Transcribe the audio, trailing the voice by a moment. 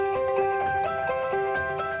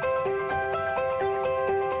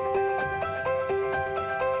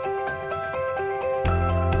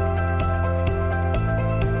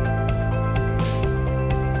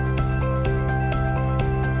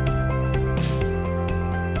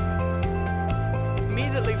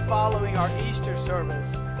following our Easter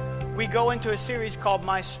service, we go into a series called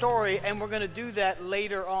My Story, and we're going to do that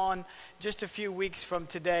later on, just a few weeks from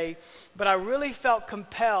today. But I really felt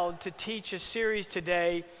compelled to teach a series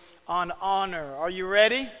today on honor. Are you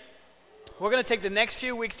ready? We're going to take the next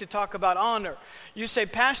few weeks to talk about honor. You say,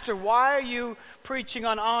 Pastor, why are you preaching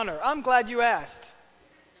on honor? I'm glad you asked.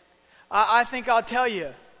 I think I'll tell you.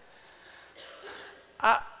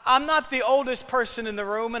 I'm not the oldest person in the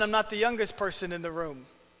room, and I'm not the youngest person in the room.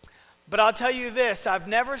 But I'll tell you this, I've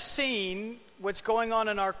never seen what's going on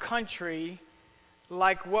in our country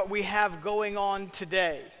like what we have going on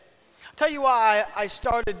today. I'll tell you why I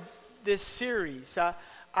started this series.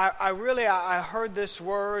 I heard this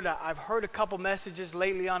word. I've heard a couple messages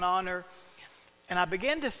lately on honor, and I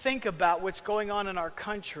began to think about what's going on in our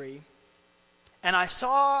country, and I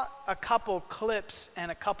saw a couple clips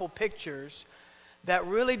and a couple pictures that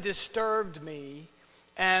really disturbed me,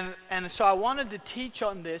 and so I wanted to teach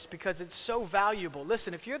on this because it's so valuable.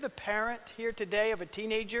 Listen, if you're the parent here today of a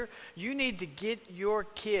teenager, you need to get your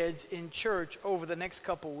kids in church over the next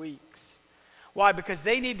couple weeks. Why? Because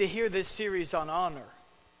they need to hear this series on honor.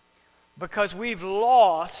 Because we've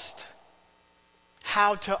lost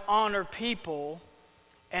how to honor people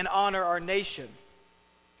and honor our nation.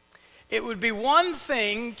 It would be one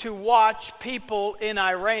thing to watch people in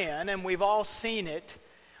Iran, and we've all seen it,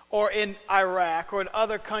 or in Iraq, or in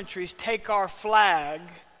other countries, take our flag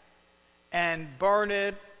and burn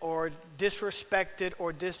it, or disrespect it,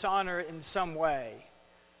 or dishonor it in some way.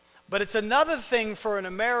 But it's another thing for an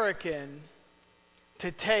American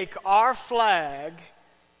to take our flag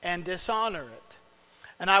and dishonor it.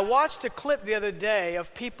 And I watched a clip the other day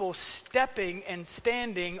of people stepping and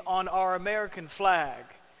standing on our American flag.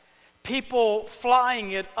 People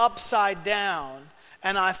flying it upside down.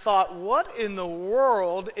 And I thought, what in the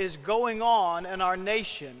world is going on in our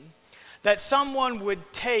nation that someone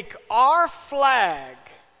would take our flag,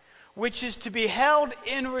 which is to be held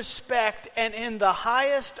in respect and in the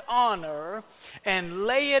highest honor, and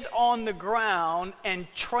lay it on the ground and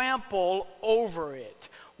trample over it?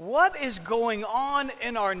 What is going on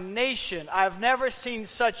in our nation? I've never seen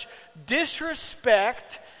such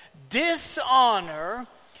disrespect, dishonor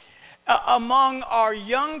among our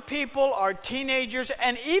young people, our teenagers,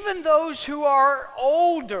 and even those who are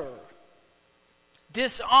older.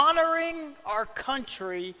 Dishonoring our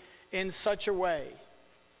country in such a way.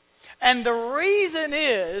 And the reason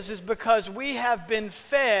is because we have been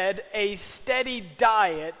fed a steady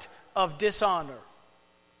diet of dishonor.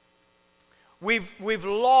 We've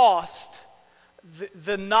lost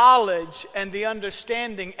the knowledge and the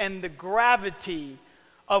understanding and the gravity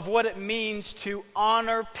of what it means to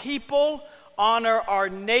honor people, honor our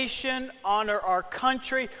nation, honor our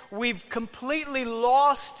country. We've completely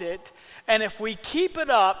lost it, and if we keep it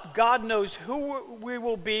up, God knows who we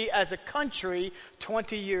will be as a country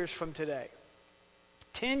 20 years from today,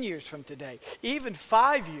 10 years from today, even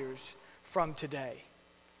 5 years from today.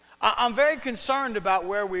 I'm very concerned about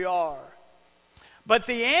where we are. But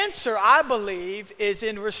the answer, I believe, is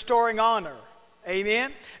in restoring honor.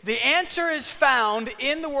 Amen? The answer is found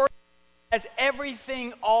in the Word, as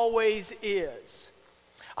everything always is.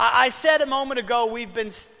 I said a moment ago we've been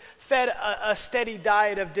fed a steady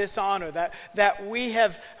diet of dishonor, that we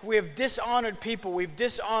have dishonored people, we've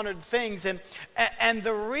dishonored things, and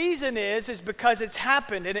the reason is because it's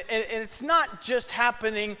happened, and it's not just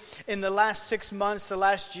happening in the last 6 months, the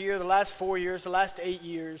last year, the last 4 years, the last 8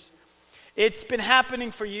 years. It's been happening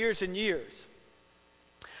for years and years.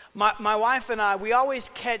 My wife and I, we always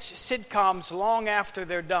catch sitcoms long after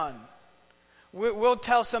they're done. We'll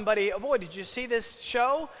tell somebody, oh boy, did you see this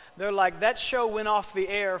show? They're like, that show went off the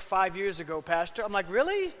air 5 years ago, Pastor. I'm like,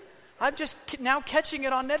 really? I'm just now catching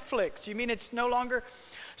it on Netflix. You mean it's no longer?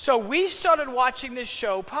 So we started watching this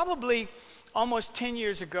show probably almost 10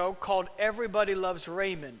 years ago called Everybody Loves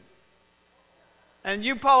Raymond. And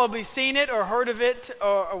you've probably seen it or heard of it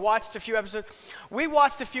or watched a few episodes. We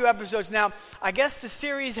watched a few episodes. Now, I guess the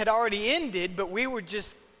series had already ended, but we were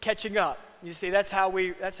just catching up. You see, that's how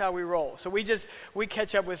we roll. So we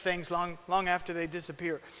catch up with things long after they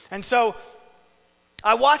disappear. And so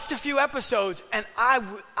I watched a few episodes, and I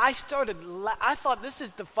thought, this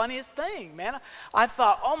is the funniest thing, man. I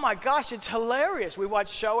thought, oh my gosh, it's hilarious. We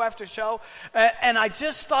watched show after show, and I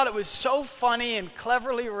just thought it was so funny and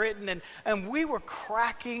cleverly written, and we were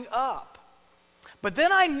cracking up. But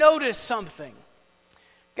then I noticed something.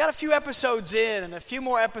 Got a few episodes in and a few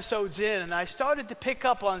more episodes in, and I started to pick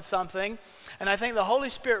up on something, and I think the Holy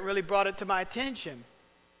Spirit really brought it to my attention.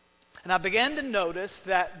 And I began to notice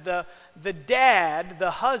that the dad, the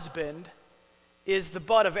husband, is the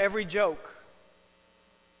butt of every joke.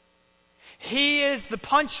 He is the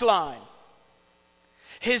punchline.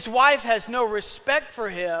 His wife has no respect for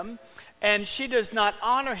him, and she does not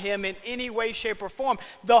honor him in any way, shape, or form.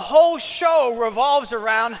 The whole show revolves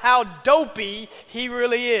around how dopey he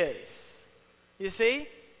really is. You see?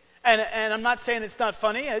 And I'm not saying it's not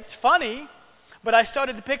funny. It's funny. But I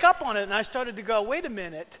started to pick up on it, and I started to go, wait a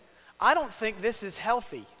minute. I don't think this is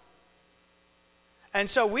healthy. And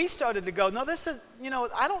so we started to go, no, this is,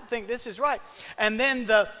 I don't think this is right. And then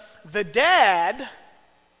the dad,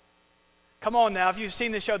 come on now, if you've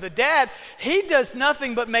seen the show, the dad, he does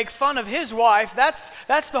nothing but make fun of his wife.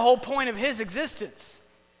 That's the whole point of his existence.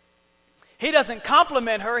 He doesn't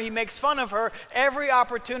compliment her. He makes fun of her every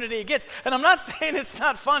opportunity he gets. And I'm not saying it's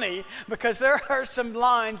not funny, because there are some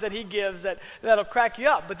lines that he gives that'll crack you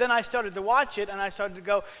up. But then I started to watch it, and I started to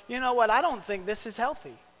go, you know what? I don't think this is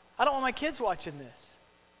healthy. I don't want my kids watching this.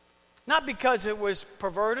 Not because it was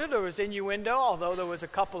perverted or was innuendo, although there was a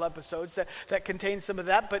couple episodes that contained some of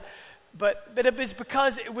that, but it was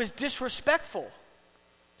because it was disrespectful.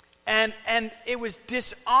 And it was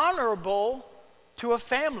dishonorable to a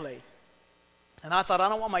family. And I thought, I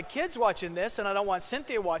don't want my kids watching this, and I don't want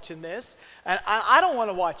Cynthia watching this, and I don't want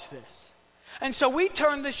to watch this. And so we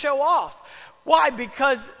turned the show off. Why?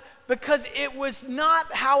 Because it was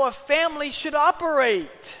not how a family should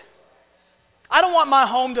operate. I don't want my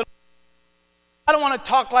home to... I don't want to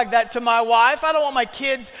talk like that to my wife. I don't want my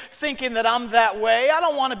kids thinking that I'm that way. I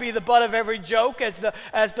don't want to be the butt of every joke as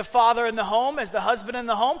the father in the home, as the husband in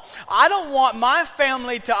the home. I don't want my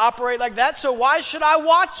family to operate like that, so why should I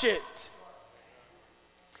watch it?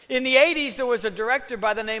 In the 80s, there was a director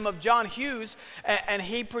by the name of John Hughes, and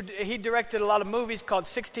he directed a lot of movies called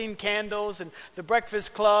 16 Candles and The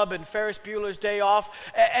Breakfast Club and Ferris Bueller's Day Off.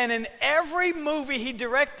 And in every movie he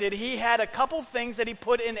directed, he had a couple things that he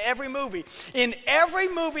put in every movie. In every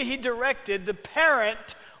movie he directed, the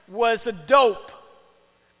parent was a dope,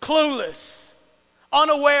 clueless,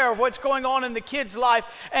 unaware of what's going on in the kid's life.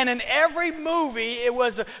 And in every movie,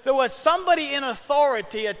 there was somebody in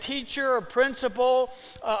authority, a teacher, a principal,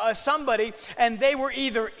 somebody, and they were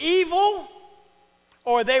either evil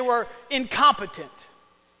or they were incompetent,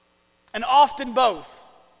 and often both.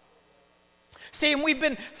 See, and we've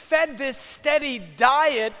been fed this steady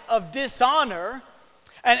diet of dishonor.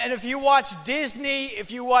 And if you watch Disney,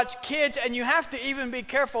 if you watch kids, and you have to even be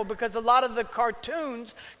careful because a lot of the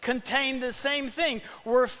cartoons contain the same thing.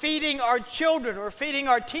 We're feeding our children, we're feeding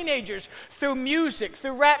our teenagers through music,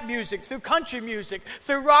 through rap music, through country music,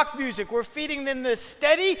 through rock music. We're feeding them this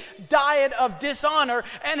steady diet of dishonor,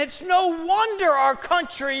 and it's no wonder our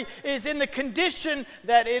country is in the condition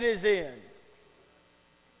that it is in.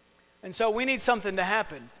 And so we need something to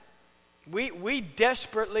happen. We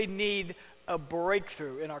desperately need a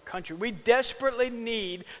breakthrough in our country. We desperately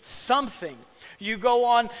need something. You go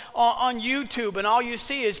on YouTube, and all you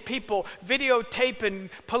see is people videotaping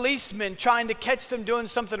policemen trying to catch them doing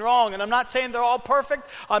something wrong. And I'm not saying they're all perfect.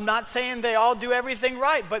 I'm not saying they all do everything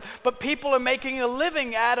right. But people are making a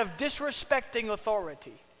living out of disrespecting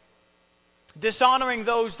authority, dishonoring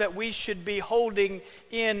those that we should be holding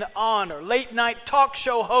in honor. Late night talk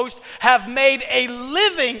show hosts have made a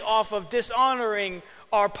living off of dishonoring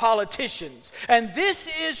our politicians. And this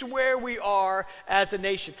is where we are as a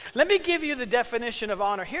nation. Let me give you the definition of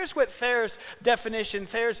honor. Here's what Thayer's definition,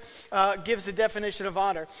 gives the definition of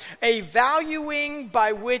honor. A valuing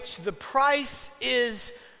by which the price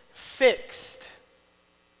is fixed.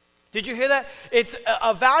 Did you hear that? It's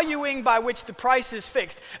a valuing by which the price is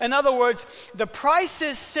fixed. In other words, the price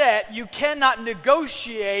is set. You cannot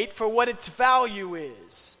negotiate for what its value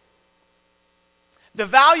is. The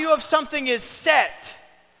value of something is set.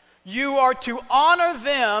 You are to honor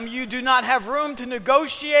them. You do not have room to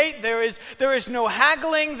negotiate. There is no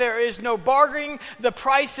haggling. There is no bargaining. The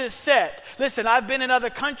price is set. Listen, I've been in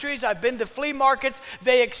other countries. I've been to flea markets.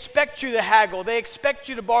 They expect you to haggle. They expect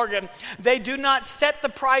you to bargain. They do not set the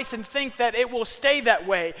price and think that it will stay that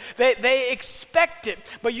way. They expect it.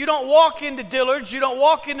 But you don't walk into Dillard's. You don't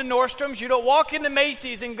walk into Nordstrom's. You don't walk into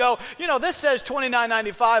Macy's and go, this says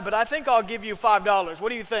 $29.95, but I think I'll give you $5. What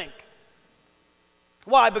do you think?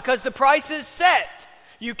 Why? Because the price is set.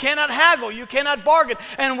 You cannot haggle. You cannot bargain.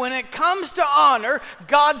 And when it comes to honor,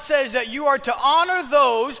 God says that you are to honor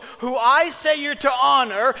those who I say you're to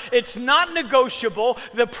honor. It's not negotiable.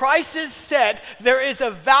 The price is set. There is a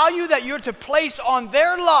value that you're to place on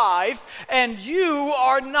their life, and you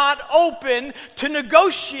are not open to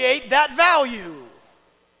negotiate that value.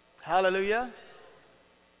 Hallelujah.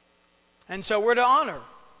 And so we're to honor.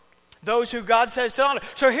 Those who God says to honor.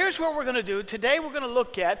 So here's what we're going to do. Today we're going to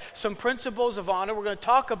look at some principles of honor. We're going to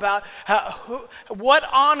talk about what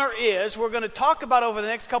honor is. We're going to talk about over the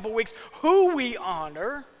next couple of weeks who we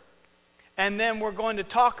honor. And then we're going to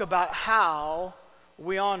talk about how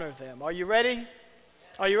we honor them. Are you ready?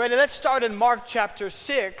 Are you ready? Let's start in Mark chapter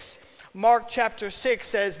 6. Mark chapter 6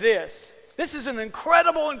 says this. This is an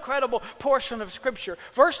incredible portion of Scripture.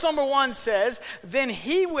 Verse number 1 says, "Then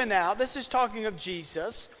he went out," this is talking of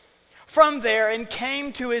Jesus, "from there and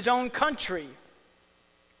came to his own country.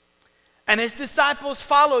 And his disciples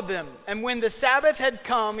followed them. And when the Sabbath had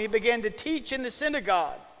come, he began to teach in the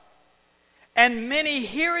synagogue. And many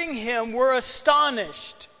hearing him were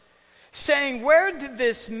astonished, saying, 'Where did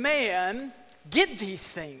this man get these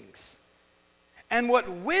things? And what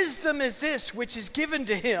wisdom is this which is given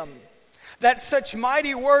to him, that such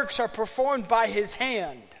mighty works are performed by his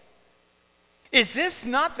hand? Is this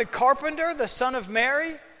not the carpenter, the son of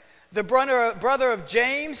Mary, the brother of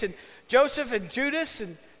James and Joseph and Judas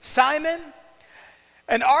and Simon?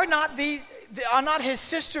 And are not his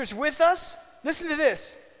sisters with us?' Listen to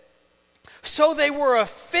this. So they were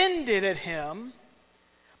offended at him.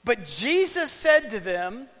 But Jesus said to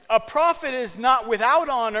them, 'A prophet is not without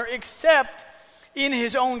honor except in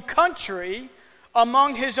his own country,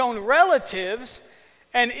 among his own relatives,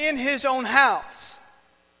 and in his own house.'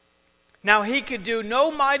 Now he could do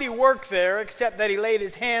no mighty work there, except that he laid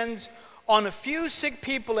his hands on a few sick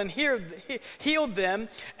people and healed them,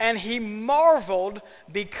 and he marveled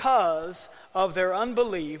because of their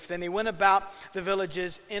unbelief. Then he went about the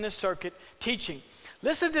villages in a circuit teaching."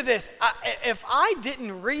 Listen to this. If I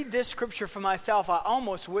didn't read this scripture for myself, I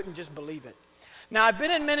almost wouldn't just believe it. Now, I've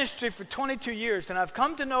been in ministry for 22 years, and I've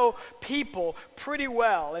come to know people pretty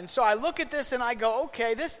well. And so I look at this and I go,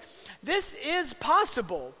 okay, this is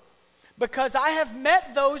possible, because I have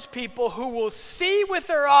met those people who will see with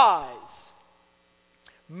their eyes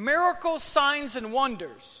miracles, signs, and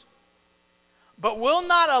wonders, but will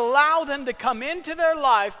not allow them to come into their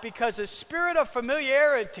life because a spirit of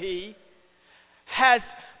familiarity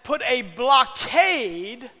has put a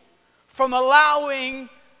blockade from allowing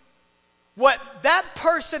what that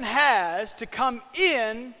person has to come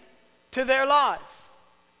in to their life.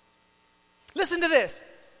 Listen to this.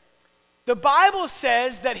 The Bible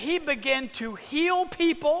says that he began to heal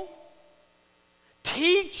people,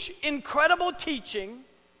 teach incredible teaching.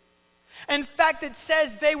 In fact, it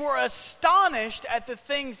says they were astonished at the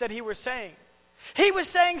things that he was saying. He was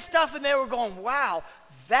saying stuff and they were going, "Wow,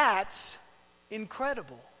 that's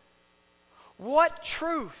incredible. What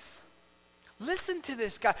truth." Listen to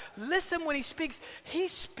this guy. Listen when he speaks. He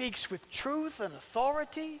speaks with truth and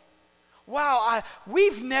authority. Wow,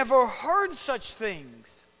 we've never heard such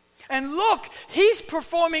things. And look, he's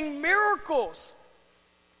performing miracles.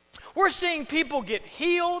 We're seeing people get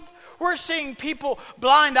healed. We're seeing people,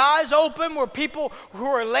 blind eyes open, where people who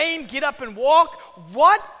are lame get up and walk.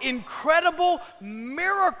 What incredible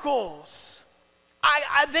miracles.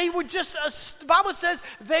 They were just, the Bible says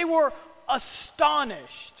they were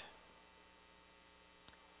astonished.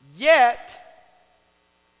 Yet,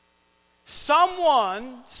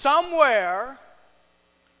 someone, somewhere,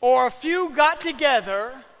 or a few got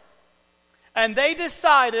together and they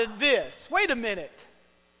decided this. Wait a minute.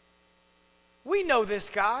 We know this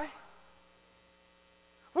guy.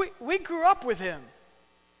 We grew up with him.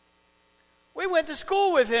 We went to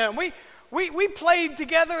school with him. We played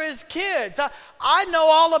together as kids. I know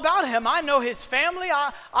all about him. I know his family.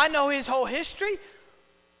 I know his whole history.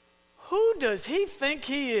 Who does he think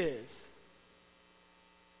he is?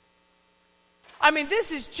 I mean,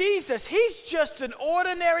 this is Jesus. He's just an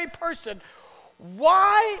ordinary person.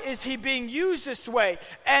 Why is he being used this way?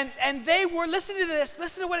 And they were, listen to this,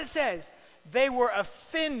 listen to what it says. They were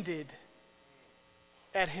offended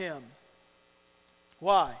at him.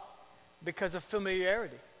 Why? Because of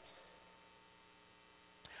familiarity.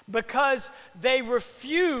 Because they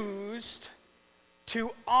refused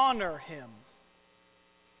to honor him.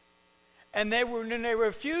 And when they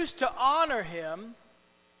refused to honor him,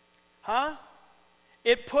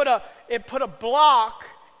 it put a block,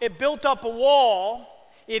 it built up a wall,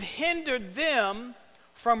 it hindered them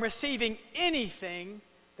from receiving anything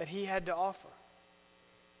that he had to offer.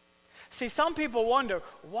 See, some people wonder,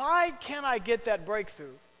 why can't I get that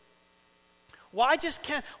breakthrough? Why does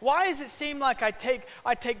it seem like I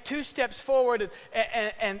take 2 steps forward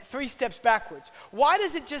and 3 steps backwards? Why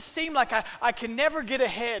does it just seem like I can never get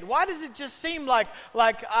ahead? Why does it just seem like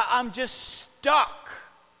I'm just stuck?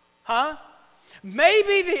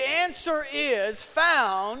 Maybe the answer is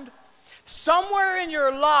found somewhere in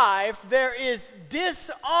your life. There is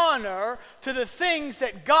dishonor to the things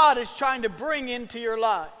that God is trying to bring into your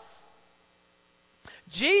life.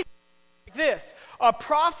 Jesus like this. A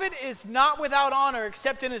prophet is not without honor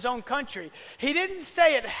except in his own country. He didn't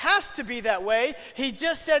say it has to be that way. He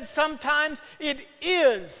just said sometimes it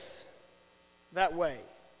is that way.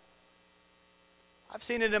 I've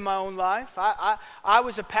seen it in my own life. I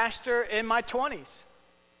was a pastor in my 20s.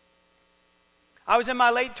 I was in my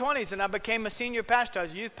late 20s and I became a senior pastor. I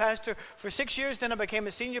was a youth pastor for 6 years, then I became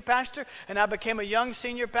a senior pastor, and I became a young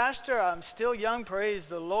senior pastor. I'm still young, praise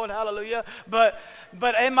the Lord, hallelujah. But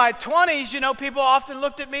in my 20s, people often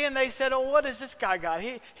looked at me and they said, oh, what has this guy got?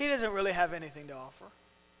 He doesn't really have anything to offer.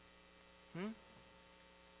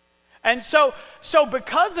 And so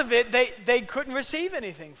because of it, they couldn't receive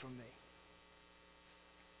anything from me.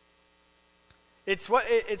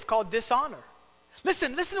 It's called dishonor.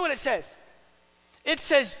 Listen to what it says. It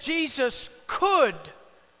says Jesus could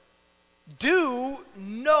do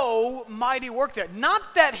no mighty work there.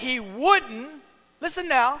 Not that he wouldn't. Listen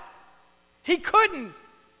now. He couldn't.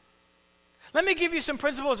 Let me give you some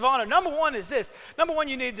principles of honor. Number one is this. Number one,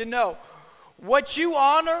 you need to know. What you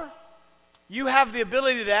honor, you have the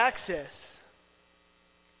ability to access.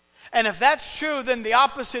 And if that's true, then the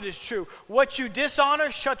opposite is true. What you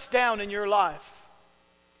dishonor shuts down in your life.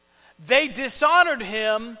 They dishonored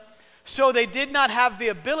him, so they did not have the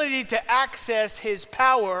ability to access his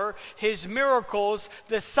power, his miracles,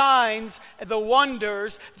 the signs, the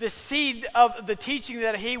wonders, the seed of the teaching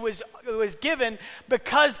that he was given.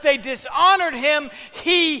 Because they dishonored him,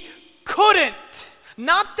 he couldn't.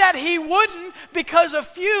 Not that he wouldn't, because a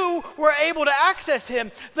few were able to access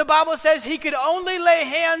him. The Bible says he could only lay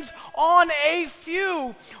hands on a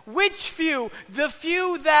few. Which few? The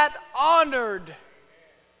few that honored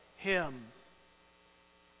him.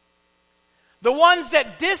 The ones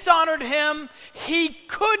that dishonored him, he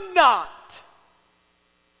could not.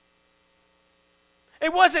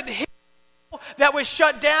 It wasn't his will that was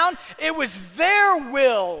shut down. It was their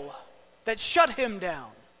will that shut him down.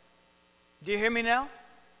 Do you hear me now?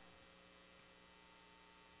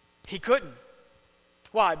 He couldn't.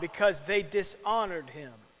 Why? Because they dishonored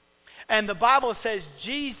him. And the Bible says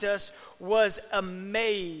Jesus was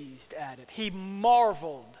amazed at it. He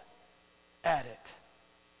marveled at it.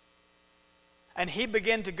 And he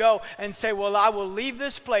began to go and say, well, I will leave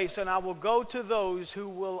this place and I will go to those who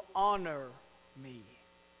will honor me.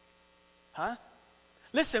 Huh?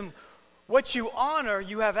 Listen, what you honor,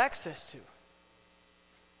 you have access to.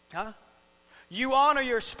 Huh? You honor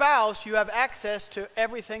your spouse, you have access to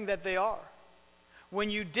everything that they are. When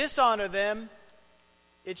you dishonor them,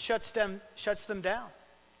 it shuts them down.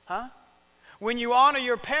 Huh? When you honor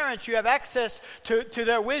your parents, you have access to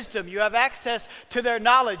their wisdom. You have access to their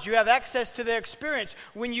knowledge. You have access to their experience.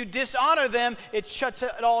 When you dishonor them, it shuts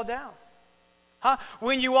it all down. Huh?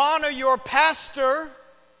 When you honor your pastor,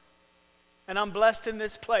 and I'm blessed in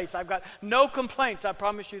this place. I've got no complaints, I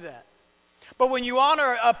promise you that. But when you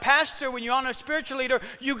honor a pastor, when you honor a spiritual leader,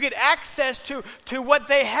 you get access to what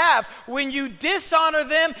they have. When you dishonor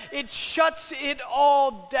them, it shuts it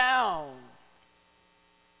all down.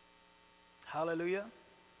 Hallelujah.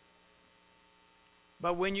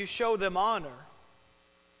 But when you show them honor,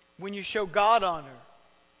 when you show God honor,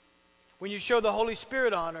 when you show the Holy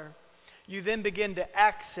Spirit honor, you then begin to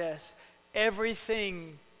access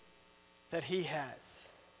everything that he has.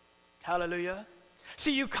 Hallelujah.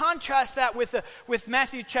 See, you contrast that with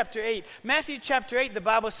Matthew chapter 8. Matthew chapter 8, the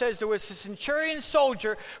Bible says there was a centurion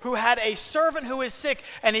soldier who had a servant who was sick,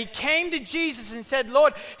 and he came to Jesus and said,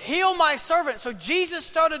 Lord, heal my servant. So Jesus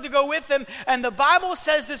started to go with him, and the Bible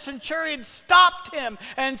says the centurion stopped him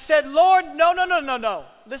and said, Lord, no.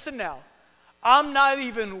 Listen now. I'm not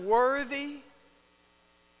even worthy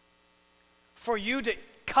for you to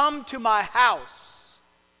come to my house.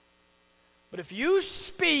 But if you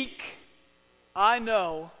speak, I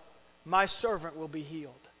know my servant will be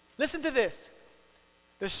healed. Listen to this.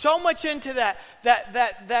 There's so much into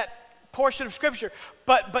that portion of Scripture.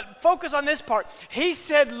 But focus on this part. He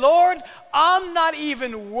said, Lord, I'm not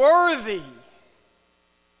even worthy.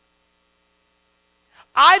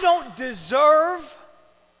 I don't deserve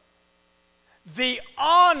the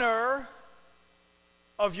honor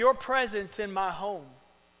of your presence in my home.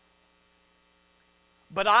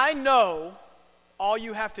 But I know all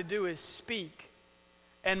you have to do is speak,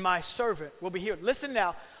 and my servant will be healed. Listen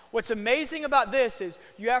now, what's amazing about this is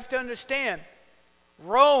you have to understand,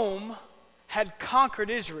 Rome had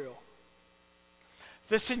conquered Israel.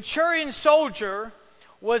 The centurion soldier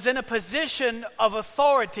was in a position of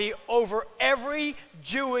authority over every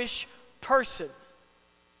Jewish person.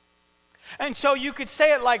 And so you could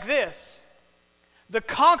say it like this: the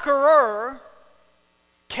conqueror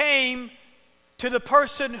came to the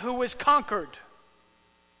person who was conquered.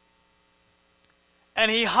 And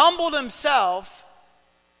he humbled himself,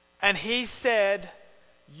 and he said,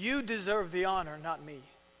 you deserve the honor, not me.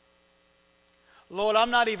 Lord, I'm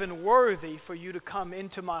not even worthy for you to come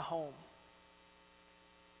into my home.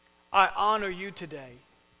 I honor you today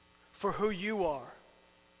for who you are.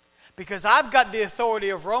 Because I've got the authority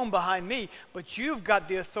of Rome behind me, but you've got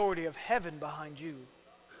the authority of heaven behind you.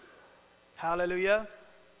 Hallelujah.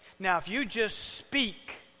 Now, if you just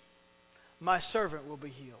speak, my servant will be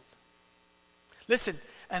healed. Listen,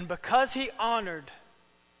 and because he honored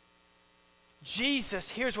Jesus,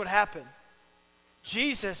 here's what happened.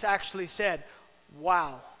 Jesus actually said,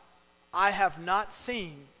 wow, I have not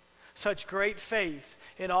seen such great faith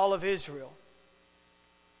in all of Israel.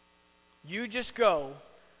 You just go,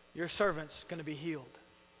 your servant's going to be healed.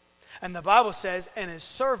 And the Bible says, and his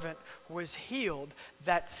servant was healed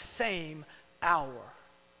that same hour.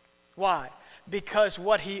 Why? Because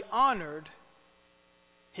what he honored,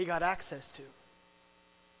 he got access to.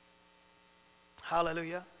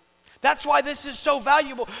 Hallelujah. That's why this is so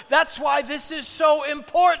valuable. That's why this is so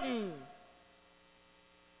important.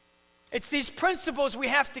 It's these principles we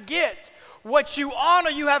have to get. What you honor,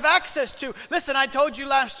 you have access to. Listen, I told you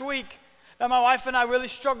last week that my wife and I really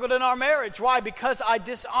struggled in our marriage. Why? Because I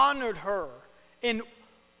dishonored her in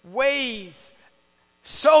ways,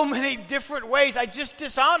 so many different ways. I just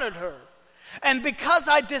dishonored her. And because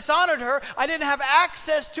I dishonored her, I didn't have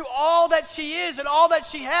access to all that she is and all that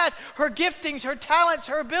she has, her giftings, her talents,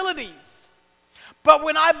 her abilities. But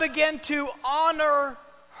when I began to honor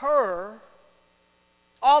her,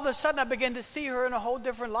 all of a sudden I began to see her in a whole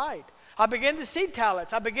different light. I began to see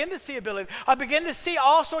talents. I began to see ability. I began to see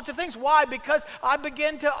all sorts of things. Why? Because I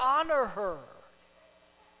began to honor her.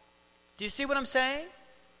 Do you see what I'm saying?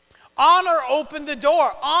 Honor opened the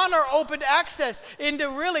door. Honor opened access into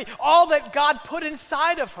really all that God put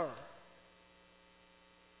inside of her.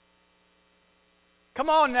 Come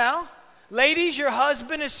on now. Ladies, your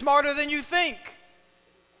husband is smarter than you think.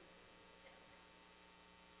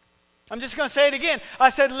 I'm just going to say it again. I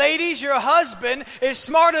said, ladies, your husband is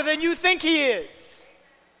smarter than you think he is.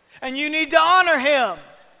 And you need to honor him.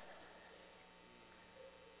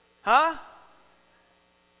 Huh?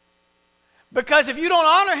 Because if you don't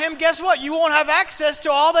honor him, guess what? You won't have access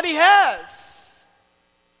to all that he has.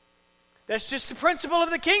 That's just the principle of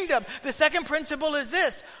the kingdom. The second principle is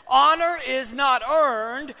this. Honor is not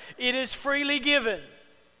earned. It is freely given.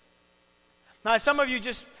 Now, some of you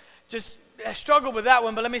just struggled with that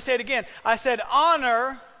one, but let me say it again. I said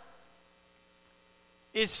honor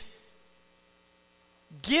is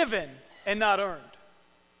given and not earned.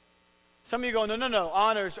 Some of you go, no,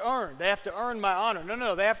 honor is earned. They have to earn my honor.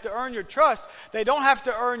 No, they have to earn your trust. They don't have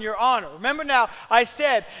to earn your honor. Remember now, I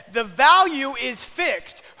said the value is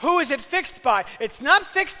fixed. Who is it fixed by? It's not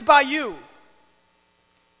fixed by you.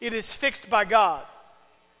 It is fixed by God.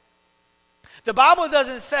 The Bible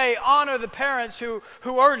doesn't say honor the parents who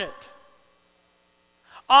earn it.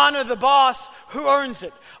 Honor the boss who earns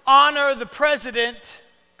it. Honor the president,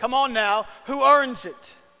 come on now, who earns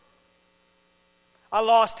it. I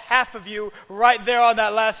lost half of you right there on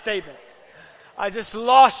that last statement. I just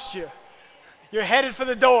lost you. You're headed for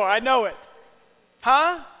the door. I know it.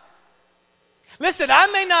 Huh? Listen, I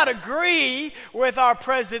may not agree with our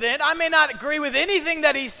president. I may not agree with anything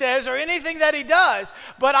that he says or anything that he does,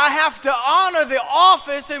 but I have to honor the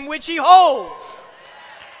office in which he holds.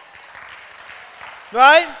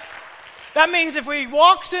 Right? That means if he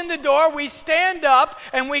walks in the door, we stand up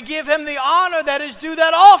and we give him the honor that is due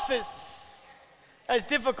that office. As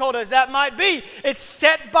difficult as that might be, it's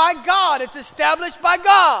set by God. It's established by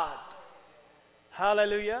God.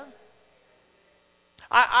 Hallelujah.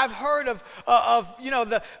 I've heard of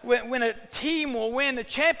when a team will win the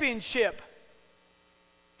championship,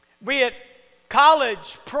 be it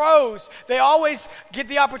college, pros, they always get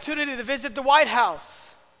the opportunity to visit the White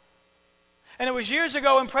House. And it was years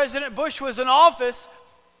ago when President Bush was in office.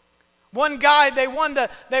 One guy, they won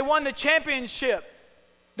the championship.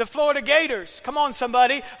 The Florida Gators. Come on,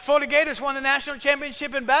 somebody. Florida Gators won the national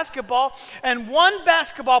championship in basketball, and one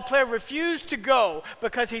basketball player refused to go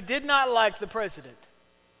because he did not like the president.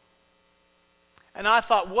 And I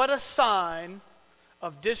thought, what a sign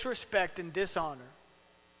of disrespect and dishonor.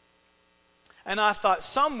 And I thought,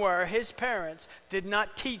 somewhere his parents did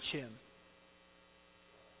not teach him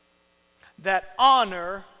that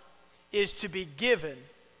honor is to be given.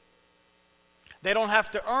 They don't have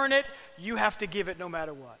to earn it. You have to give it no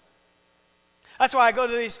matter what. That's why I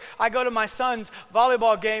go to my son's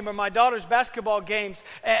volleyball game or my daughter's basketball games,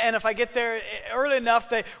 and if I get there early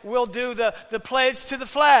enough, we'll do the pledge to the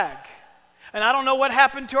flag. And I don't know what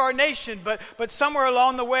happened to our nation, but somewhere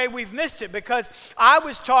along the way we've missed it, because I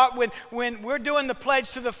was taught when we're doing the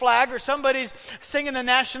pledge to the flag or somebody's singing the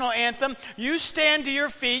national anthem, you stand to your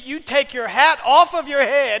feet, you take your hat off of your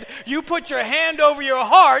head, you put your hand over your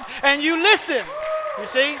heart, and you listen. You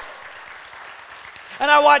see? And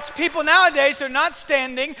I watch people nowadays, they're not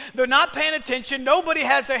standing, they're not paying attention, nobody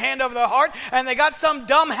has their hand over their heart, and they got some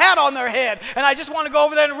dumb hat on their head. And I just want to go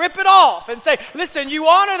over there and rip it off and say, listen, you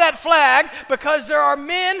honor that flag because there are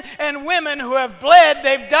men and women who have bled,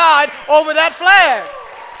 they've died over that flag.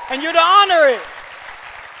 And you're to honor it.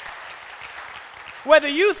 Whether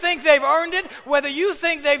you think they've earned it, whether you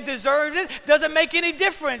think they've deserved it, doesn't make any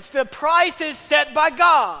difference. The price is set by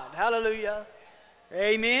God. Hallelujah.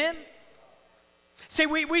 Amen. See,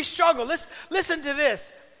 we struggle. Listen to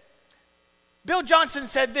this. Bill Johnson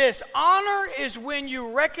said this: honor is when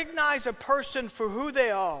you recognize a person for who they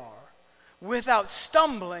are without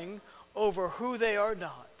stumbling over who they are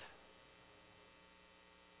not.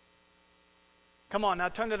 Come on, now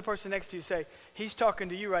turn to the person next to you and say, he's talking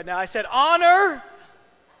to you right now. I said, honor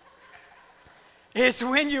is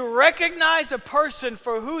when you recognize a person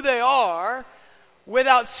for who they are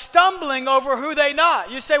without stumbling over who they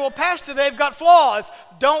not. You say, well, Pastor, they've got flaws.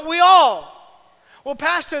 Don't we all? Well,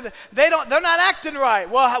 Pastor, they're not acting right.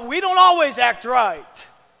 Well, we don't always act right.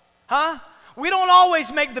 Huh? We don't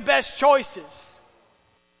always make the best choices.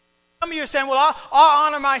 Some of you are saying, well, I'll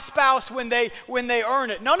honor my spouse when they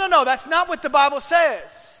earn it. No, that's not what the Bible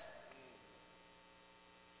says.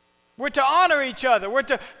 We're to honor each other. We're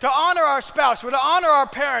to honor our spouse. We're to honor our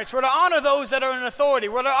parents. We're to honor those that are in authority.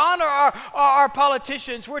 We're to honor our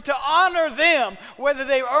politicians. We're to honor them, whether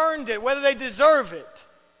they earned it, whether they deserve it.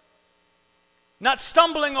 Not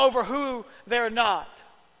stumbling over who they're not.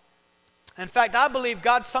 In fact, I believe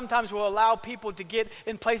God sometimes will allow people to get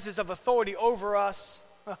in places of authority over us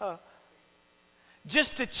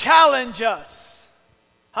just to challenge us.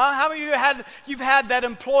 Huh? How many of you've had that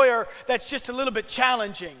employer that's just a little bit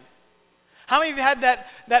challenging? How many of you had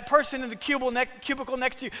that person in the cubicle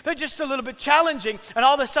next to you? They're just a little bit challenging, and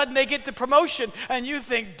all of a sudden they get the promotion, and you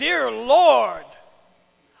think, dear Lord,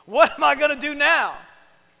 what am I going to do now?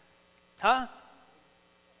 Huh?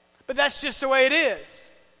 But that's just the way it is.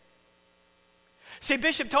 See,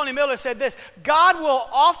 Bishop Tony Miller said this: God will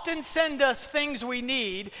often send us things we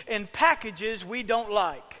need in packages we don't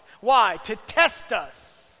like. Why? To test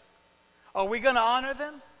us. Are we going to honor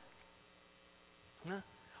them? Huh?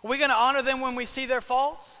 Are we going to honor them when we see their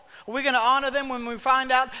faults? Are we going to honor them when we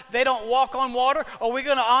find out they don't walk on water? Are we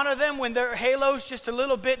going to honor them when their halo's just a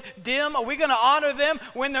little bit dim? Are we going to honor them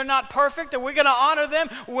when they're not perfect? Are we going to honor them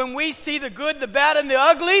when we see the good, the bad, and the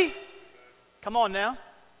ugly? Come on now.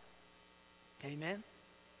 Amen.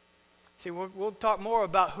 See, we'll talk more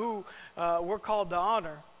about who we're called to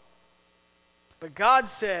honor. But God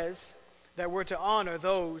says that we're to honor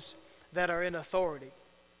those that are in authority.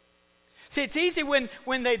 See, it's easy when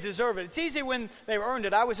they deserve it. It's easy when they've earned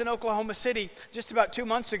it. I was in Oklahoma City just about 2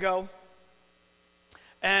 months ago,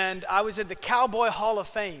 and I was in the Cowboy Hall of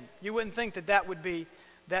Fame. You wouldn't think that would be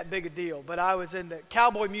that big a deal, but I was in the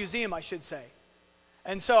Cowboy Museum, I should say.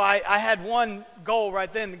 And so I had one goal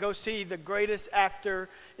right then, to go see the greatest actor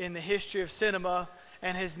in the history of cinema,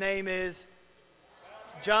 and his name is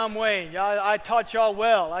John Wayne. I taught y'all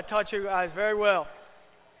well. I taught you guys very well.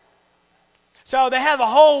 So they have the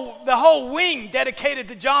whole wing dedicated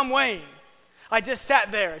to John Wayne. I just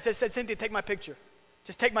sat there. It just said, Cynthia, take my picture.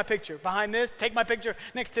 Just take my picture. Behind this, take my picture.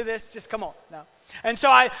 Next to this, just come on now. And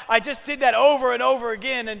so I just did that over and over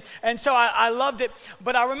again. And so I loved it.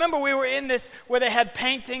 But I remember we were in this where they had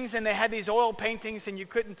paintings, and they had these oil paintings, and you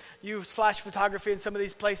couldn't use flash photography in some of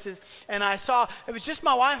these places. And I saw, it was just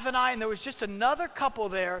my wife and I, and there was just another couple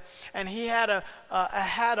there, and he had a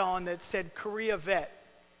hat on that said Korea Vet.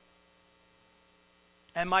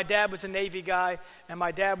 And my dad was a Navy guy, and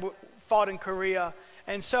my dad fought in Korea.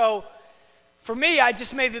 And so, for me, I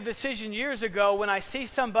just made the decision years ago, when I see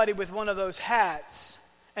somebody with one of those hats,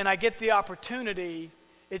 and I get the opportunity,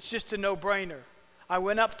 it's just a no-brainer. I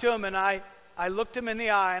went up to him, and I looked him in the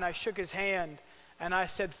eye, and I shook his hand, and I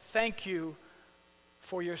said, thank you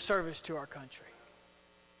for your service to our country.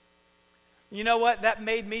 You know what? That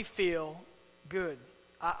made me feel good.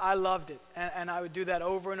 I loved it, and I would do that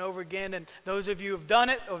over and over again. And those of you who have done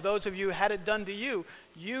it, or those of you who had it done to you,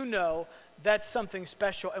 you know that's something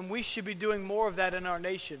special, and we should be doing more of that in our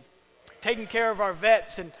nation, taking care of our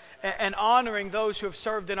vets and honoring those who have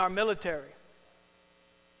served in our military.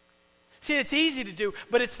 See, it's easy to do,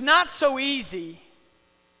 but it's not so easy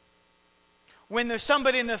when there's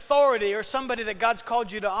somebody in authority or somebody that God's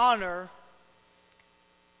called you to honor,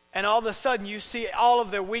 and all of a sudden you see all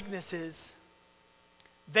of their weaknesses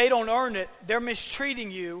they don't earn it. They're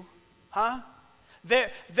mistreating you, huh?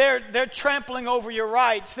 They're trampling over your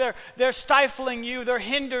rights. They're stifling you. They're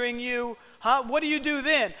hindering you, huh? What do you do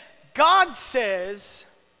then? God says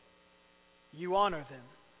you honor them,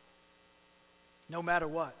 no matter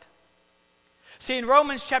what. See, in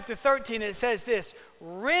Romans chapter 13, it says this: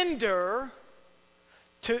 render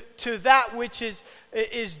to that which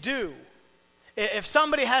is due. If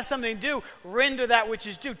somebody has something due, render that which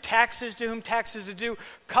is due. Taxes to whom taxes are due.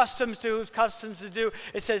 Customs to whom customs are due.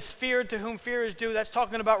 It says fear to whom fear is due. That's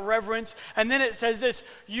talking about reverence. And then it says this: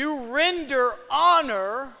 you render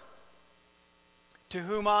honor to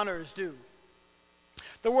whom honor is due.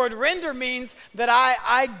 The word render means that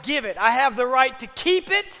I give it. I have the right to keep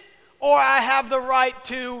it, or I have the right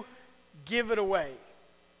to give it away.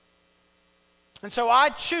 And so I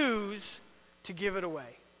choose to give it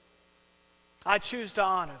away. I choose to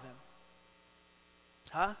honor them.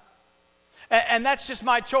 Huh? And that's just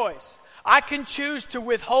my choice. I can choose to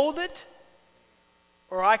withhold it,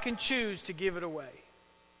 or I can choose to give it away.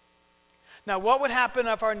 Now, what would happen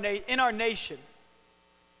if in our nation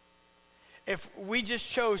if we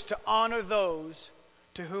just chose to honor those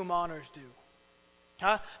to whom honor is due?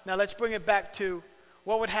 Huh? Now, let's bring it back to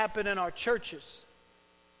what would happen in our churches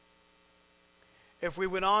if we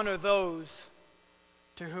would honor those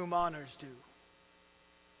to whom honor is due.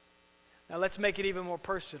 Now let's make it even more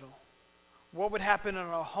personal. What would happen in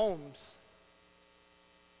our homes?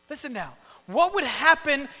 Listen now. What would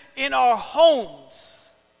happen in our homes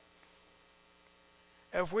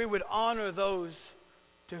if we would honor those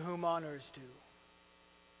to whom honor is due?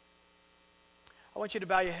 I want you to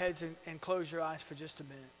bow your heads and close your eyes for just a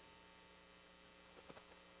minute.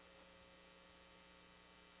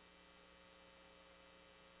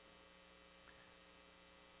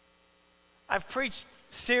 I've preached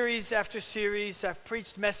series after series. I've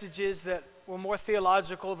preached messages that were more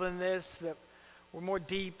theological than this, that were more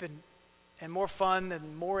deep and more fun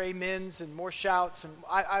and more amens and more shouts. And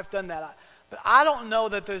I've done that. But I don't know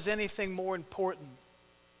that there's anything more important.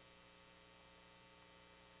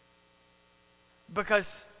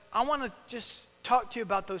 Because I want to just talk to you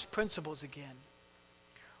about those principles again.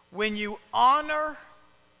 When you honor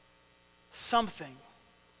something,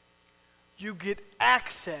 you get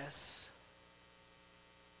access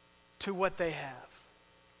to what they have.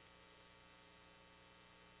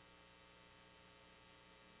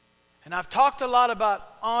 And I've talked a lot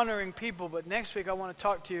about honoring people, but next week I want to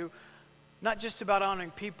talk to you not just about honoring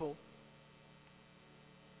people,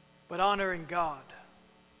 but honoring God.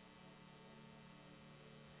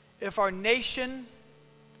 If our nation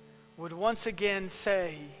would once again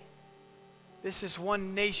say, this is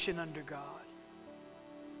one nation under God.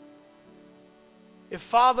 If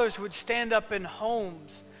fathers would stand up in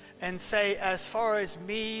homes and say, as far as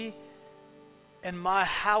me and my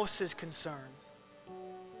house is concerned,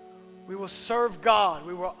 we will serve God,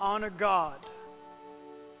 we will honor God.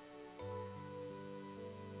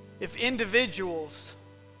 If individuals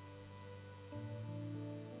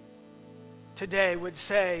today would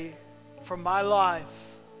say, for my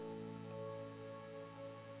life,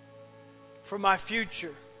 for my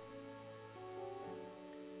future,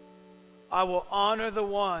 I will honor the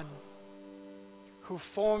one who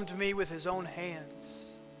formed me with his own hands.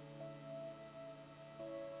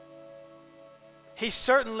 He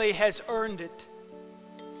certainly has earned it,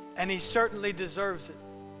 and he certainly deserves it.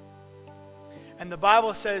 And the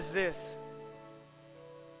Bible says this: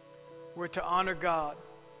 we're to honor God.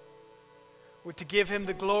 We're to give him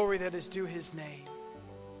the glory that is due his name.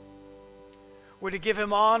 We're to give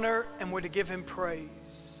him honor, and we're to give him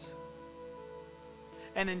praise.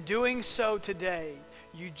 And in doing so today,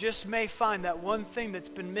 you just may find that one thing that's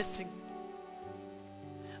been missing.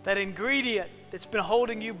 That ingredient that's been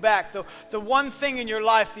holding you back. The one thing in your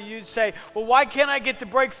life that you'd say, well, why can't I get the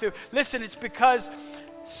breakthrough? Listen, it's because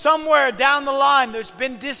somewhere down the line there's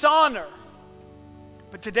been dishonor.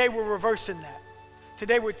 But today we're reversing that.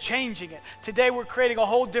 Today we're changing it. Today we're creating a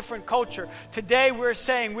whole different culture. Today we're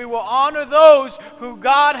saying we will honor those who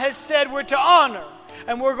God has said we're to honor.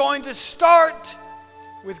 And we're going to start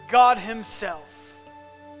with God himself.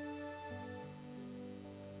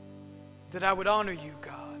 That I would honor you,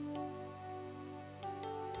 God.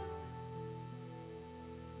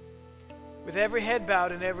 With every head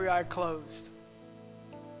bowed and every eye closed.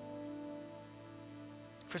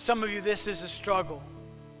 For some of you, this is a struggle.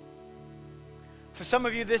 For some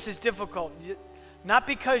of you, this is difficult. Not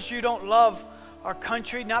because you don't love our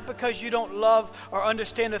country, not because you don't love or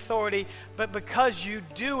understand authority, but because you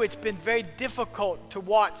do. It's been very difficult to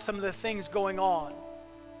watch some of the things going on.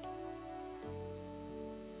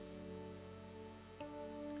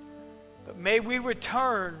 But may we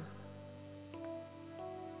return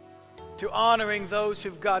to honoring those who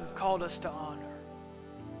God called us to honor.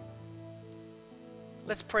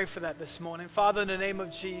 Let's pray for that this morning. Father, in the name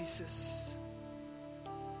of Jesus,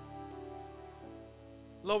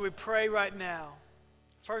 Lord, we pray right now.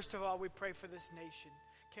 First of all, we pray for this nation.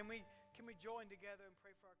 Can we join together and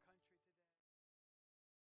pray for our country?